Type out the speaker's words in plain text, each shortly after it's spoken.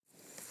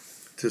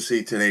To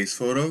see today's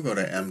photo, go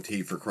to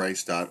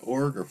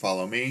mtforchrist.org or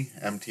follow me,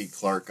 MT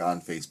Clark,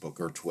 on Facebook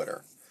or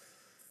Twitter.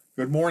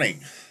 Good morning.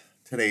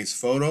 Today's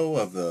photo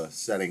of the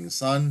setting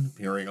sun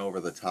peering over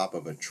the top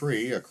of a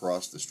tree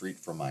across the street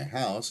from my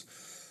house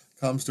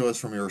comes to us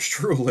from yours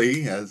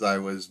truly, as I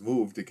was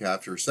moved to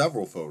capture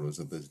several photos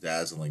of this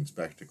dazzling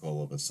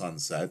spectacle of a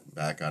sunset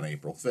back on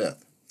April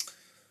 5th.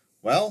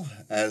 Well,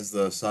 as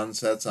the sun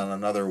sets on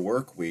another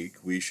work week,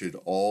 we should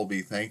all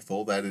be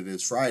thankful that it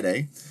is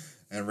Friday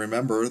and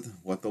remember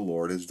what the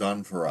Lord has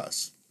done for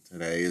us.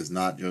 Today is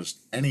not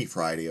just any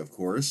Friday, of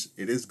course,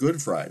 it is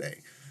Good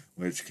Friday,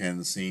 which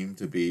can seem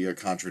to be a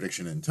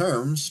contradiction in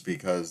terms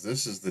because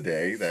this is the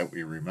day that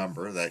we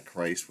remember that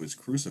Christ was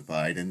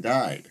crucified and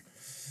died.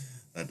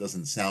 That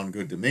doesn't sound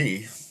good to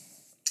me,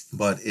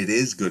 but it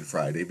is Good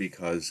Friday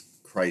because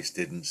Christ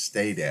didn't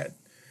stay dead.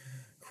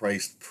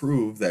 Christ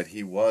proved that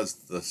he was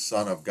the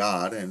Son of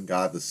God and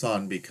God the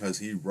Son because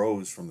he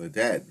rose from the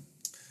dead.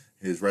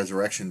 His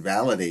resurrection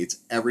validates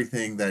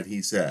everything that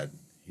he said.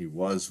 He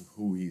was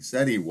who he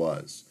said he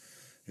was.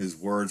 His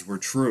words were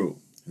true.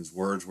 His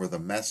words were the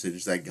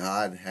message that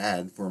God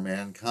had for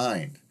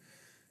mankind.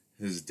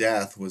 His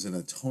death was an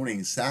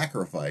atoning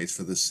sacrifice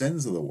for the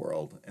sins of the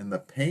world and the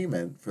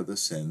payment for the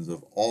sins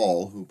of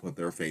all who put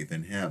their faith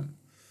in him.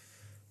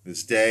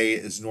 This day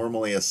is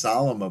normally a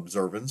solemn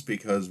observance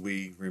because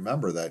we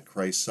remember that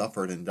Christ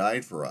suffered and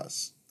died for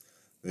us.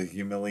 The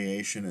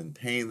humiliation and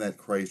pain that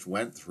Christ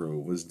went through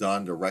was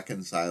done to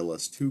reconcile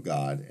us to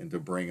God and to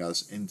bring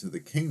us into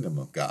the kingdom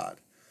of God.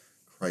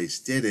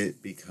 Christ did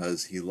it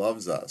because he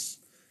loves us.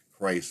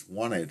 Christ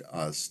wanted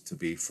us to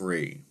be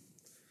free.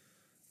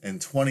 In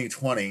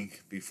 2020,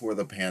 before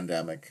the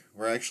pandemic,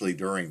 or actually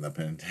during the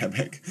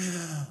pandemic,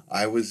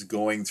 I was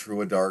going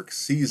through a dark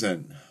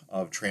season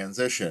of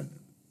transition.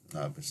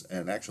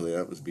 And actually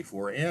that was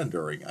before and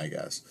during, I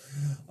guess.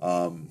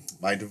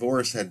 My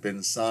divorce had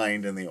been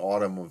signed in the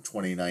autumn of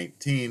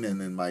 2019,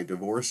 and in my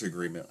divorce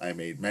agreement I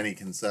made many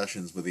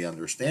concessions with the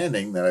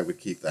understanding that I would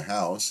keep the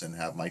house and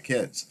have my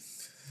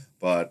kids.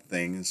 But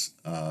things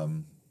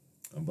didn't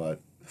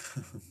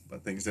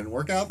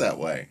work out that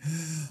way.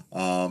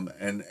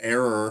 An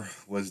error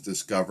was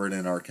discovered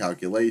in our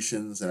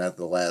calculations, and at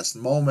the last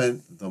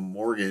moment the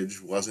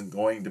mortgage wasn't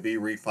going to be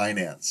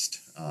refinanced.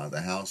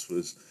 The house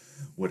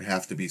would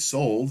have to be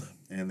sold,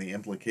 and the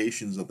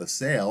implications of the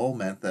sale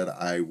meant that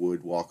I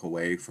would walk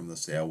away from the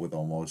sale with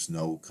almost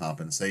no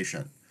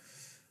compensation.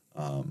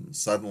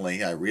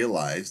 Suddenly I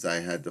realized I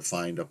had to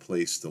find a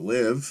place to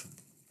live,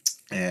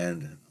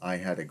 and I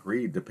had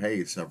agreed to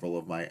pay several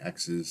of my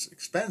ex's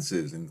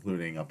expenses,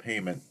 including a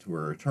payment to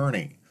her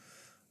attorney.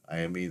 I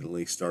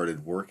immediately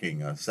started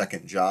working a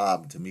second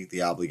job to meet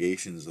the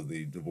obligations of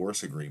the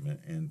divorce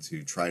agreement and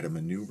to try to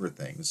maneuver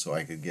things so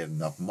I could get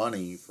enough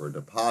money for a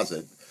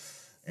deposit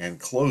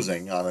and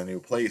closing on a new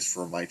place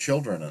for my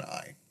children and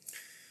I.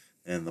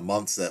 In the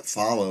months that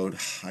followed,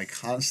 I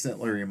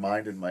constantly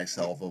reminded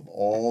myself of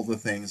all the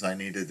things I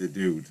needed to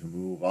do to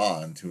move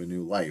on to a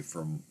new life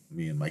for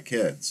me and my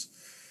kids.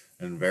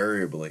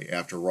 Invariably,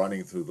 after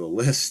running through the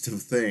list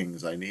of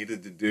things I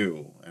needed to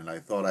do, and I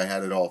thought I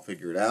had it all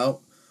figured out,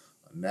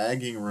 a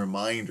nagging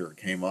reminder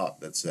came up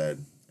that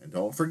said, "And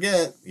don't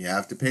forget, you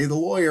have to pay the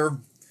lawyer."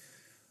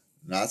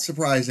 Not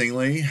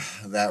surprisingly,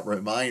 that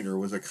reminder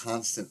was a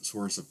constant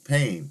source of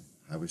pain.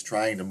 I was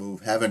trying to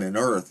move heaven and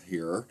earth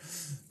here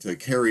to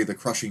carry the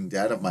crushing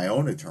debt of my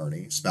own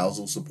attorney,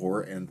 spousal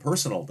support, and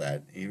personal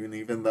debt,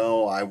 even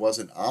though I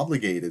wasn't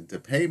obligated to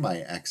pay my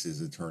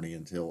ex's attorney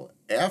until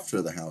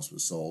after the house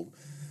was sold.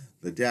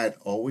 The debt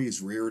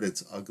always reared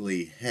its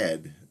ugly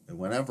head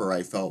whenever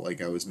I felt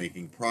like I was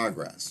making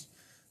progress.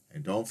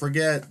 And don't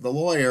forget, the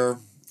lawyer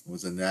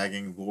was a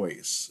nagging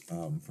voice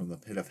from the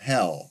pit of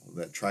hell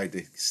that tried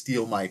to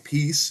steal my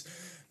peace,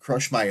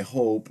 crush my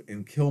hope,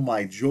 and kill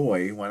my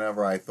joy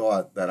whenever I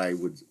thought that I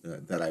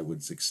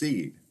would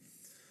succeed.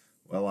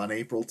 Well, on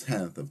April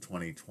 10th of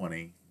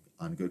 2020,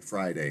 on Good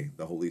Friday,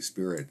 the Holy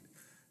Spirit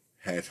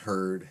had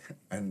heard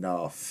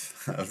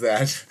enough of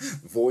that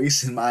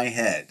voice in my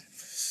head.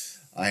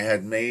 I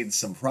had made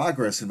some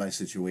progress in my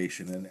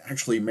situation and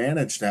actually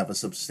managed to have a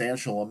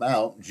substantial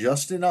amount,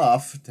 just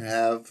enough to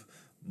have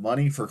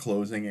money for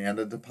closing and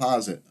a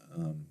deposit.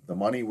 The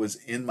money was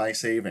in my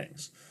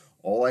savings.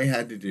 All I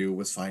had to do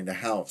was find a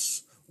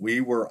house. We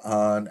were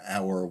on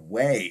our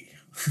way.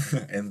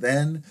 And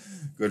then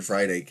Good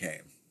Friday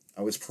came.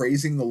 I was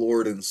praising the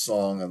Lord in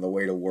song on the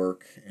way to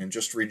work and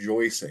just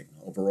rejoicing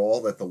over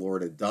all that the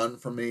Lord had done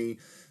for me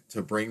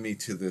to bring me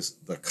to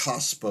the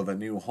cusp of a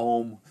new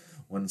home,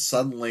 when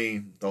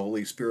suddenly the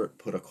Holy Spirit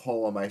put a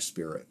call on my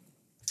spirit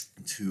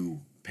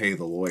to pay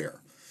the lawyer.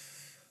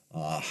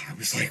 I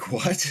was like,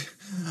 what?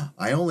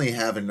 I only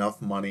have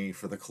enough money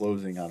for the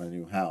closing on a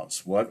new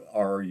house. What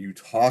are you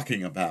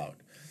talking about?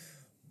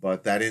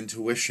 But that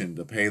intuition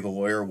to pay the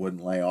lawyer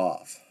wouldn't lay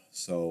off.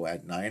 So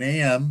at 9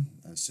 a.m.,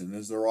 as soon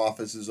as their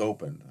office is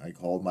opened, I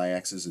called my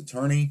ex's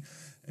attorney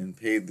and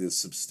paid the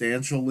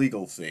substantial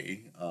legal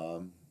fee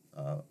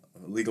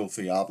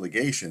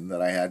obligation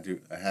that I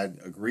had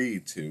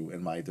agreed to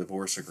in my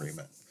divorce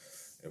agreement.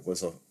 It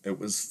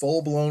was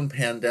full-blown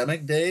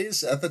pandemic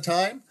days at the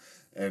time,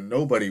 and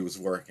nobody was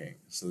working.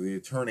 So the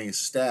attorney's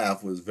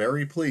staff was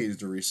very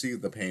pleased to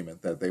receive the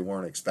payment that they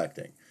weren't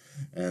expecting,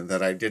 and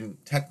that I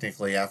didn't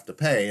technically have to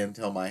pay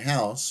until my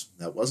house,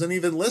 that wasn't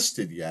even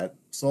listed yet,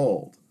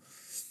 sold.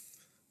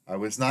 I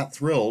was not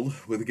thrilled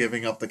with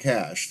giving up the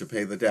cash to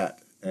pay the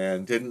debt,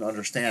 and didn't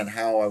understand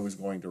how I was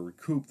going to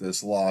recoup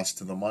this loss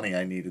to the money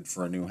I needed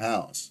for a new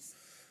house.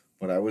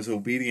 But I was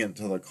obedient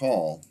to the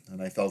call,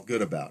 and I felt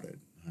good about it.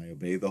 I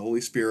obeyed the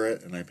Holy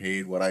Spirit, and I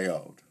paid what I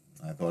owed.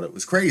 I thought it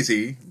was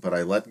crazy, but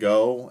I let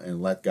go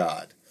and let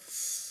God.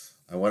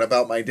 I went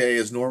about my day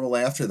as normal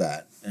after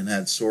that, and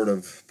had sort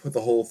of put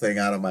the whole thing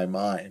out of my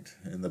mind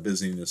in the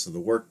busyness of the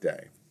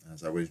workday.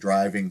 As I was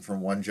driving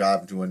from one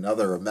job to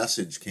another, a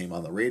message came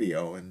on the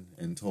radio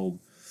and told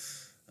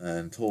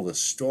a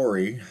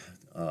story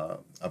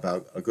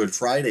about a Good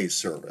Friday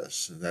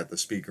service that the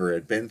speaker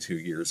had been to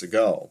years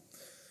ago.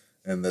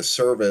 In the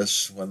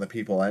service, when the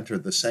people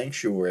entered the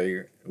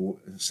sanctuary,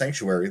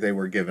 they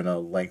were given a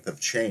length of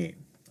chain.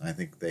 I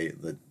think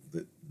the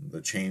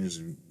chains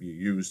you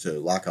use to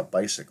lock up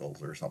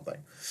bicycles or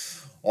something.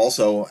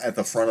 Also, at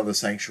the front of the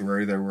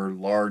sanctuary, there were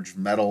large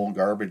metal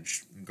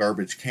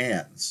garbage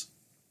cans.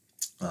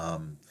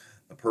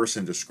 The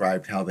person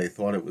described how they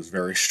thought it was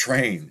very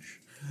strange.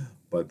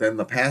 But then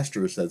the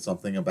pastor said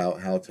something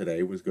about how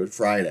today was Good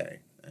Friday.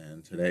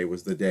 And today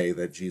was the day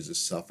that Jesus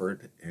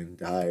suffered and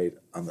died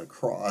on the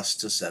cross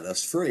to set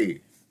us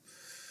free.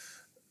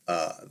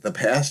 The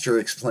pastor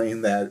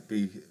explained that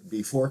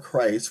before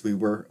Christ,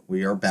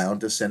 we are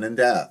bound to sin and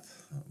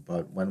death.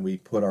 But when we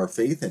put our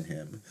faith in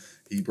him,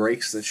 he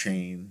breaks the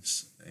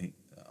chains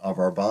of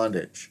our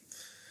bondage.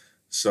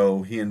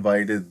 So he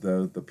invited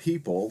the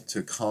people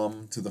to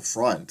come to the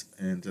front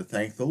and to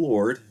thank the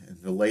Lord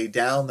and to lay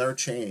down their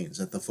chains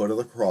at the foot of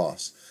the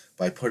cross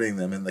by putting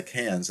them in the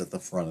cans at the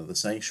front of the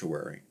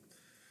sanctuary.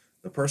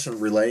 The person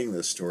relaying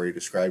this story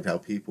described how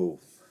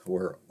people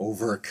were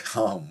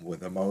overcome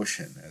with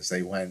emotion as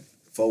they went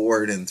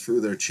forward and threw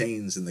their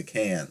chains in the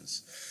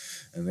cans.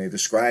 And they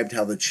described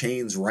how the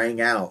chains rang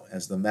out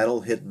as the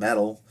metal hit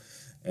metal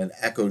and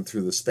echoed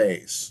through the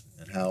space,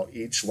 and how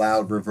each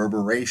loud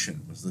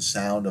reverberation was the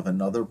sound of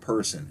another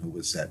person who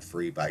was set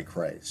free by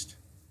Christ.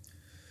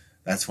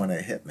 That's when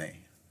it hit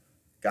me.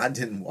 God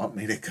didn't want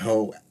me to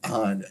go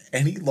on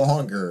any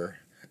longer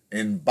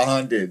in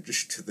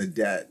bondage to the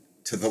debt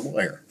to the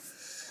lawyer.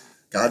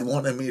 God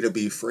wanted me to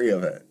be free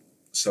of it.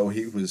 So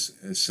he was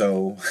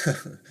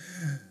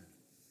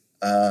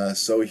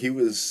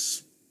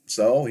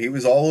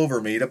all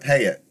over me to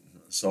pay it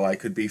so I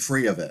could be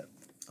free of it.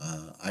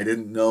 I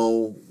didn't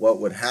know what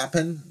would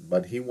happen,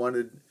 but he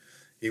wanted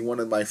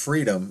my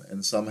freedom,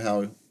 and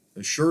somehow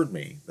assured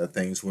me that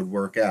things would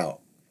work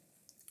out.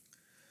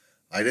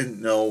 I didn't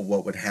know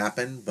what would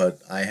happen, but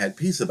I had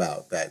peace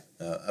about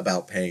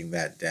paying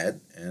that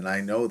debt, and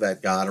I know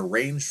that God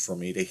arranged for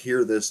me to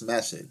hear this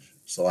message,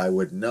 so I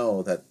would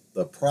know that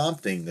the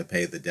prompting to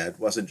pay the debt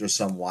wasn't just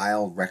some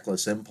wild,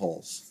 reckless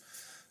impulse.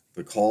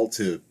 The call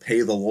to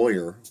pay the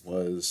lawyer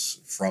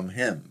was from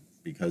him,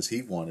 because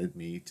he wanted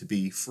me to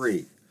be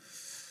free.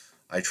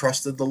 I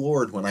trusted the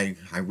Lord when I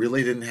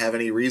really didn't have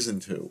any reason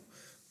to.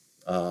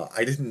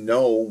 I didn't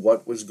know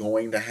what was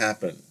going to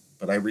happen,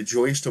 but I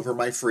rejoiced over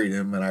my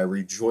freedom, and I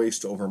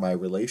rejoiced over my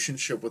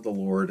relationship with the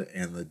Lord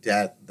and the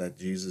debt that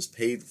Jesus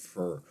paid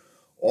for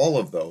all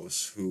of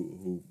those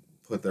who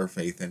put their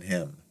faith in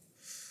him.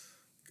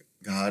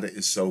 God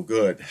is so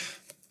good.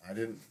 I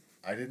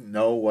didn't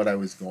know what I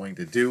was going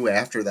to do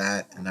after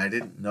that, and I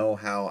didn't know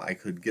how I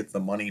could get the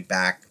money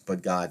back,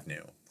 but God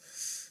knew.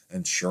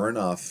 And sure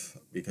enough,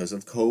 because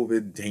of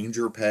COVID,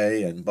 danger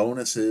pay, and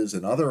bonuses,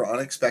 and other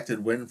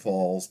unexpected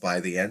windfalls, by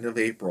the end of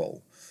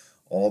April,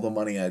 all the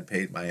money I'd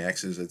paid my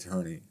ex's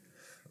attorney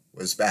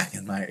was back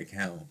in my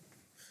account.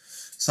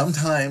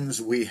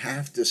 Sometimes we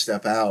have to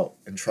step out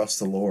and trust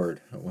the Lord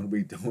when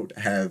we don't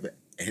have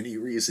any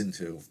reason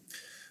to.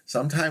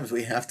 Sometimes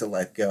we have to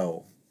let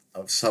go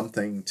of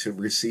something to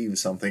receive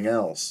something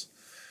else.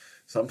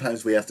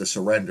 Sometimes we have to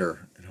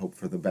surrender and hope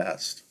for the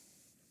best.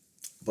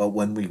 But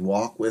when we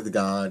walk with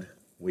God,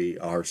 we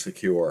are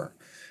secure.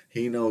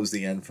 He knows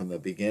the end from the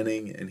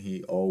beginning, and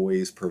He's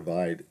always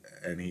provided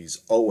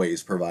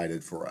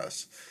for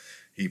us.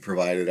 He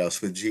provided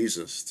us with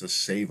Jesus to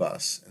save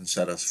us and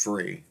set us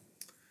free.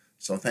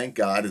 So thank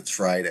God it's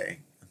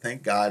Friday.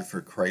 Thank God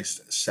for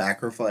Christ's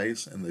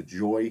sacrifice and the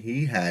joy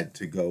he had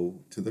to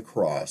go to the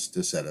cross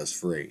to set us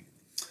free.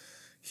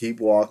 Keep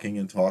walking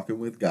and talking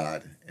with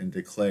God, and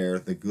declare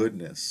the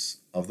goodness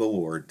of the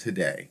Lord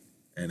today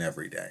and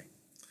every day.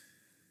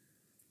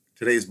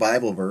 Today's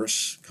Bible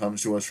verse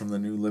comes to us from the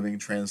New Living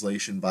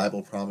Translation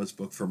Bible Promise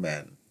Book for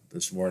Men.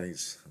 This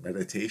morning's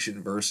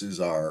meditation verses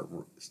are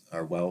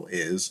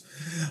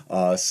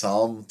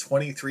Psalm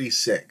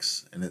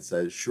 23:6, and it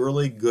says,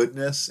 "Surely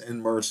goodness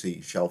and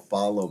mercy shall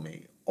follow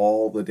me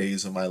all the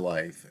days of my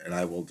life, and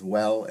I will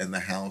dwell in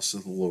the house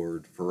of the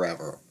Lord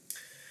forever."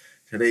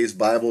 Today's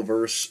Bible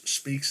verse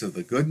speaks of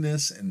the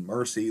goodness and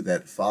mercy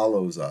that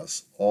follows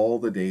us all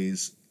the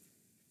days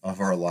of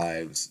our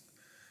lives,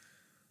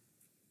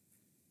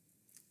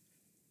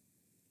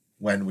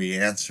 when we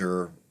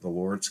answer the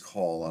Lord's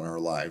call on our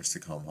lives to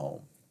come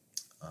home.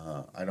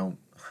 I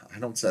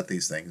don't set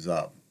these things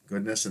up.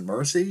 Goodness and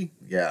mercy?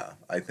 Yeah,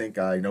 I think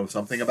I know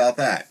something about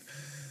that.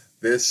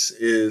 This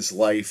is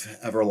life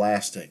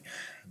everlasting.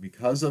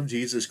 Because of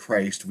Jesus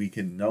Christ, we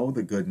can know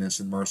the goodness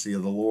and mercy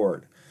of the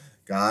Lord.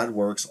 God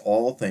works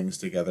all things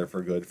together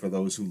for good for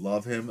those who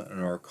love him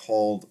and are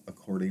called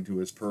according to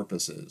his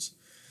purposes.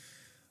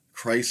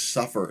 Christ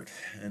suffered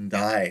and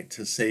died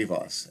to save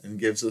us and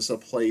gives us a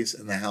place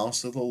in the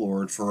house of the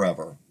Lord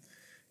forever.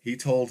 He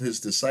told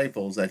his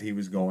disciples that he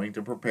was going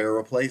to prepare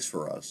a place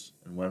for us,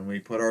 and when we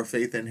put our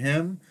faith in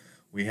him,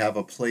 we have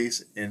a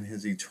place in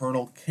his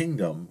eternal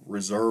kingdom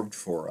reserved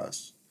for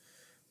us.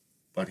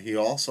 But he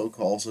also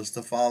calls us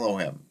to follow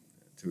him,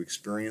 to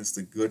experience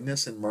the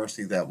goodness and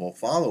mercy that will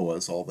follow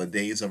us all the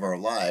days of our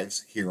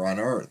lives here on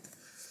earth.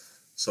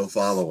 So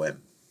follow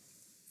him.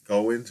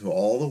 Go into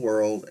all the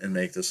world and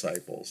make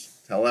disciples.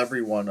 Tell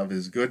everyone of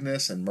his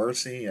goodness and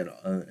mercy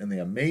and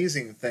the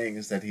amazing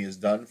things that he has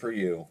done for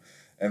you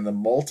and the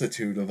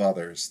multitude of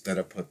others that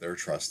have put their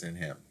trust in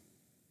him.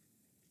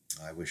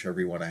 I wish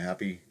everyone a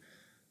happy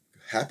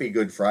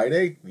Good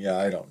Friday. Yeah,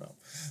 I don't know.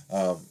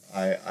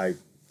 I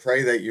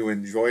pray that you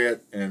enjoy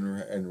it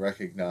and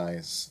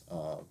recognize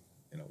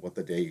what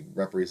the day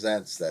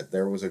represents, that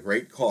there was a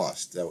great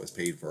cost that was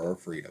paid for our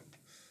freedom.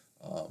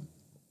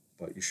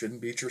 But you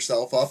shouldn't beat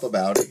yourself up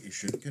about it. You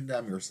shouldn't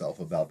condemn yourself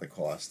about the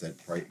cost that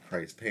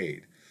Christ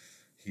paid.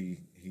 He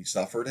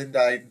suffered and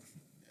died,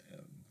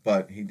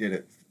 but he did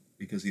it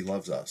because he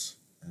loves us.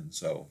 And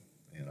so,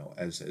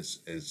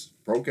 as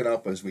broken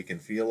up as we can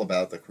feel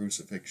about the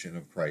crucifixion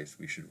of Christ,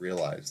 we should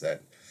realize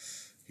that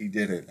he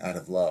did it out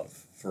of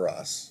love for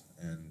us,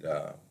 and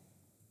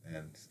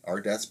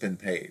our debt's been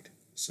paid.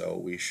 So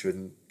we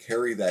shouldn't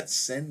carry that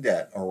sin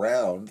debt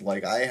around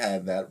like I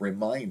had that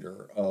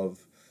reminder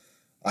of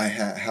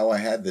how I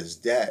had this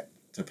debt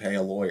to pay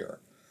a lawyer.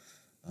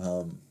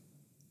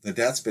 The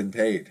debt's been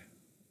paid.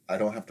 I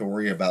don't have to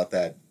worry about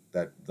that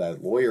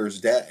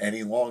lawyer's debt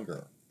any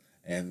longer.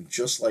 And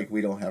just like we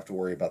don't have to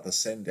worry about the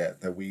sin debt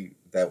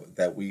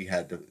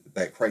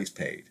that Christ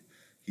paid.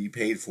 He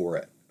paid for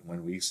it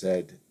when we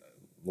said,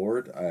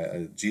 Lord,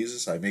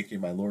 Jesus, I make you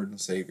my Lord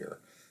and Savior.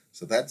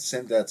 So that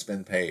sin debt's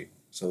been paid.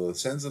 So the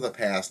sins of the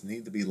past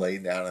need to be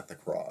laid down at the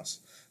cross.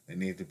 They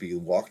need to be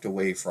walked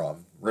away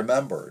from,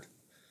 remembered,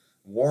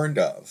 warned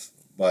of,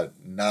 but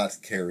not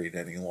carried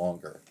any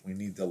longer. We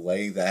need to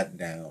lay that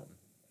down.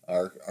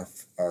 Our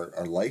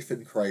life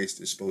in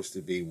Christ is supposed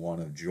to be one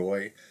of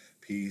joy,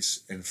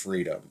 peace, and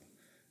freedom.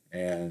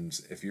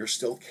 And if you're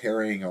still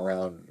carrying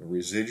around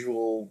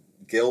residual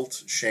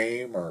guilt,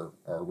 shame, or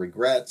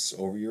regrets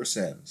over your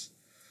sins,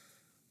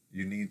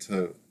 you need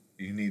to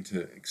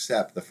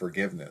accept the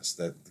forgiveness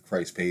that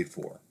Christ paid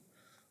for.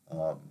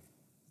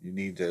 You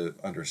need to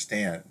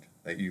understand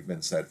that you've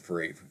been set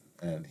free,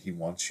 and he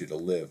wants you to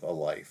live a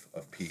life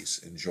of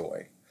peace and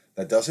joy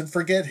that doesn't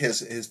forget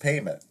his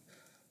payment,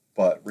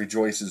 but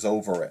rejoices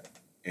over it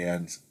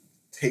and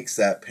takes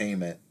that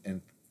payment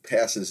and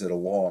passes it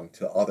along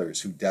to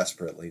others who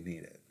desperately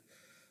need it.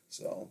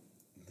 So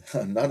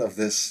none of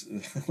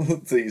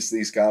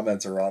these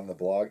comments are on the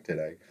blog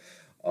today.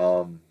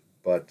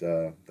 But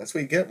that's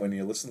what you get when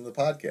you listen to the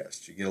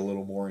podcast. You get a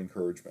little more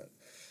encouragement.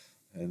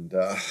 And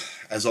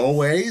as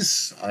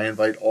always, I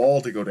invite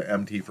all to go to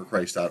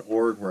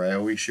mtforchrist.org, where I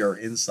always share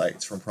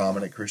insights from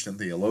prominent Christian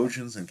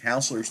theologians and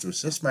counselors to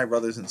assist my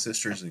brothers and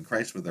sisters in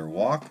Christ with their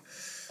walk.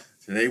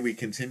 Today we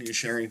continue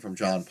sharing from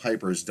John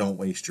Piper's Don't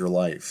Waste Your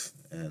Life.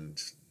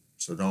 And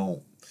so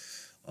don't.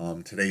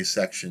 Today's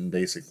section,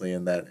 basically,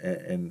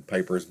 in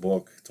Piper's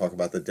book, talk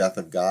about the death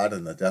of God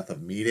and the death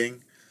of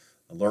meeting,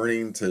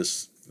 learning to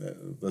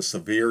the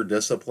severe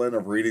discipline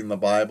of reading the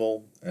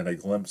Bible, and a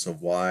glimpse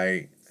of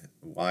why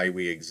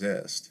we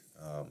exist.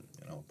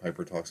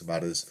 Piper talks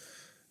about his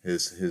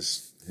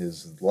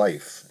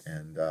life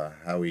and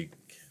how he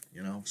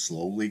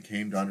slowly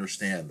came to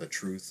understand the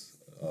truth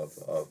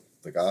of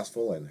the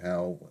gospel, and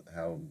how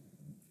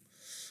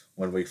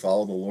when we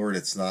follow the Lord,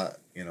 it's not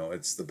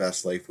it's the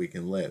best life we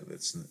can live.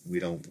 We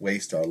don't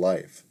waste our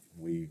life.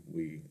 We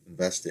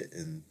invest it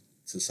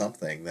into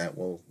something that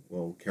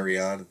will carry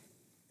on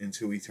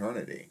into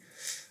eternity.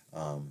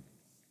 And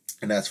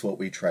that's what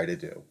we try to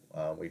do.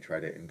 We try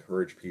to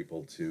encourage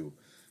people to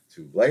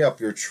lay up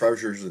your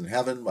treasures in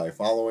heaven by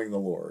following the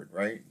Lord,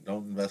 right?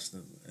 Don't invest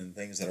in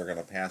things that are going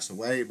to pass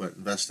away, but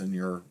invest in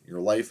your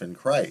life in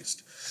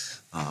Christ,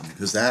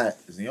 because that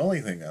is the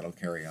only thing that'll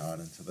carry on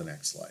into the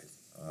next life,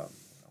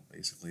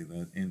 basically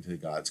into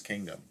God's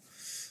kingdom.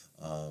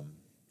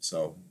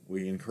 So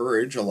we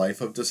encourage a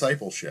life of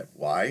discipleship.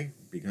 Why?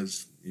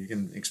 Because you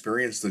can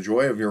experience the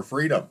joy of your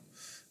freedom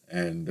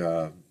and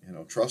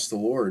trust the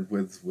Lord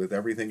with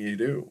everything you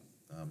do.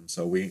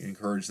 So we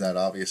encourage that,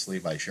 obviously,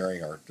 by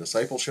sharing our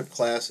discipleship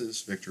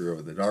classes, Victory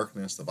Over the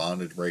Darkness, The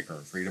Bondage Breaker,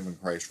 and Freedom in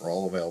Christ. We're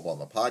all available on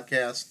the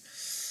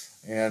podcast.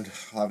 And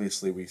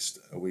obviously we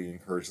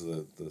encourage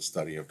the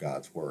study of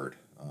God's Word.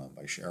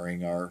 by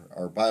sharing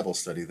our Bible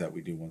study that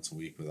we do once a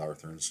week with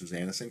Arthur and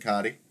Susanna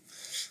Sincati.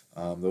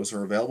 Those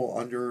are available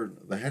under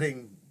the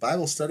heading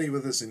Bible Study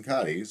with the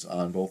Sincatis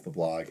on both the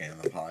blog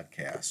and the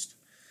podcast.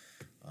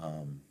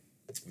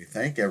 We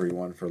thank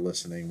everyone for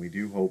listening. We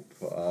do hope,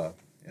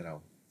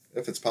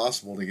 if it's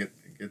possible to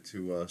get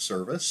to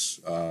service,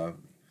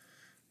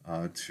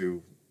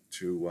 to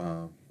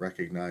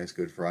recognize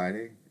Good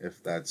Friday,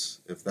 if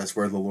that's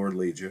where the Lord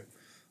leads you.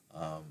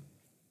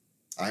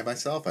 I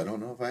myself, I don't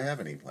know if I have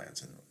any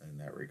plans in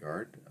that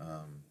regard.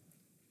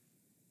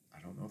 I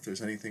don't know if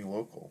there's anything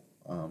local,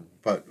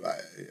 but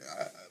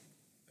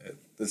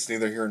it's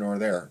neither here nor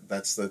there.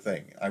 That's the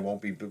thing. I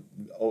won't be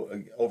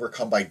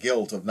overcome by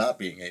guilt of not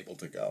being able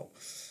to go.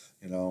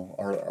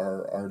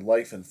 Our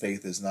life and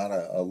faith is not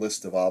a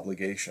list of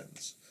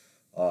obligations.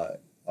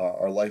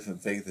 Our life and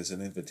faith is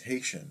an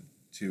invitation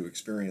to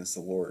experience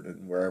the Lord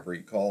and wherever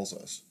He calls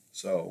us.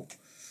 So,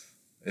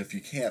 if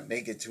you can't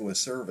make it to a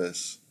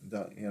service,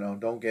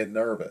 don't get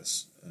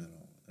nervous.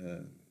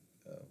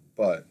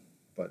 But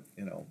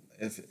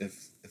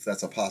if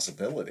that's a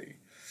possibility,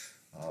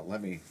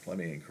 let me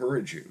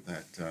encourage you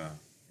that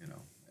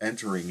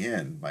entering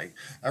in by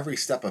every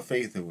step of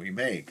faith that we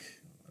make,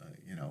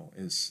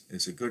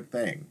 is a good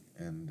thing,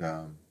 and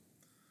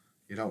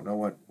you don't know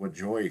what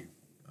joy,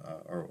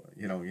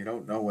 you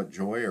don't know what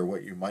joy or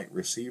what you might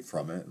receive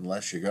from it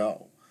unless you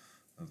go.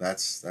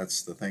 That's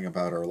the thing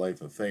about our life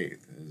of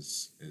faith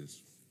is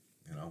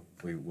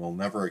we will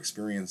never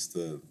experience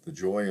the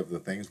joy of the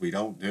things we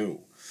don't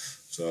do.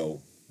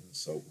 So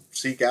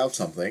seek out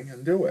something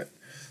and do it,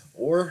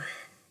 or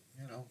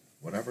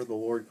whatever the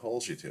Lord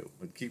calls you to.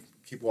 But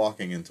keep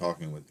walking and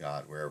talking with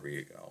God wherever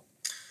you go.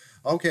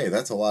 Okay,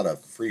 that's a lot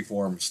of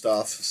free-form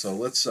stuff, so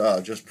let's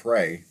just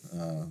pray.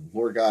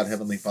 Lord God,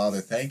 Heavenly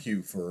Father, thank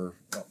you for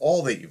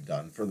all that you've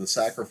done, for the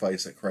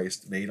sacrifice that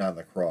Christ made on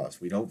the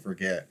cross. We don't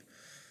forget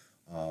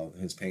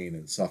His pain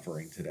and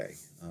suffering today.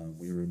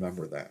 We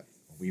remember that.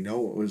 We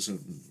know it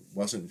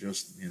wasn't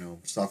just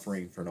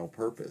suffering for no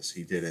purpose.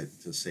 He did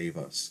it to save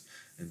us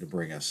and to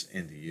bring us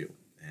into you,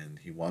 and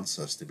He wants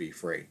us to be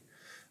free.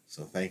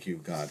 So thank you,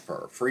 God,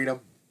 for our freedom.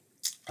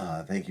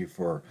 Thank you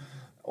for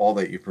all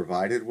that you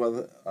provided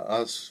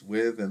us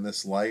with in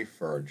this life,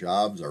 for our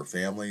jobs, our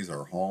families,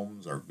 our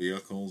homes, our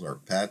vehicles, our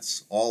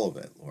pets, all of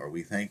it, Lord.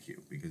 We thank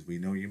you because we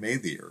know you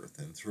made the earth,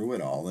 and through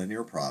it all, in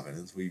your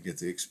providence, we get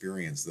to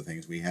experience the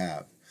things we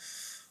have.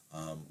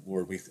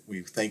 Lord, we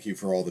thank you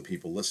for all the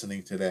people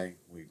listening today.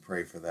 We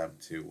pray for them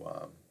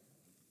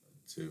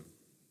to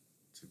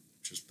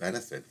just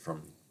benefit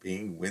from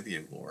being with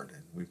you, Lord.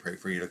 And we pray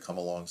for you to come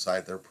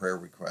alongside their prayer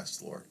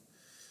requests, Lord,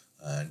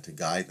 and to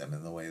guide them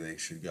in the way they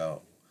should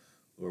go.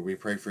 Lord, we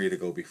pray for you to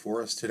go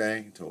before us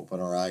today, to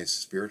open our eyes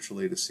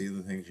spiritually to see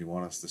the things you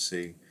want us to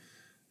see,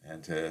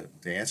 and to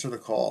answer the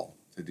call,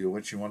 to do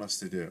what you want us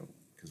to do,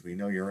 because we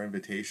know your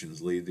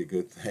invitations lead to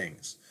good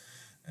things.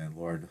 And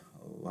Lord,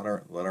 let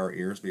our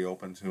ears be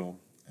open to them,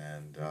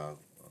 and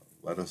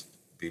let us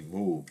be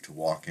moved to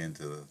walk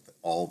into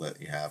all that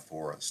you have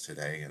for us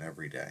today and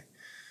every day.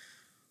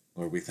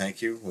 Lord, we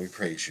thank you, we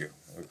praise you,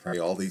 we pray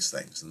all these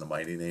things in the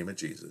mighty name of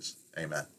Jesus. Amen.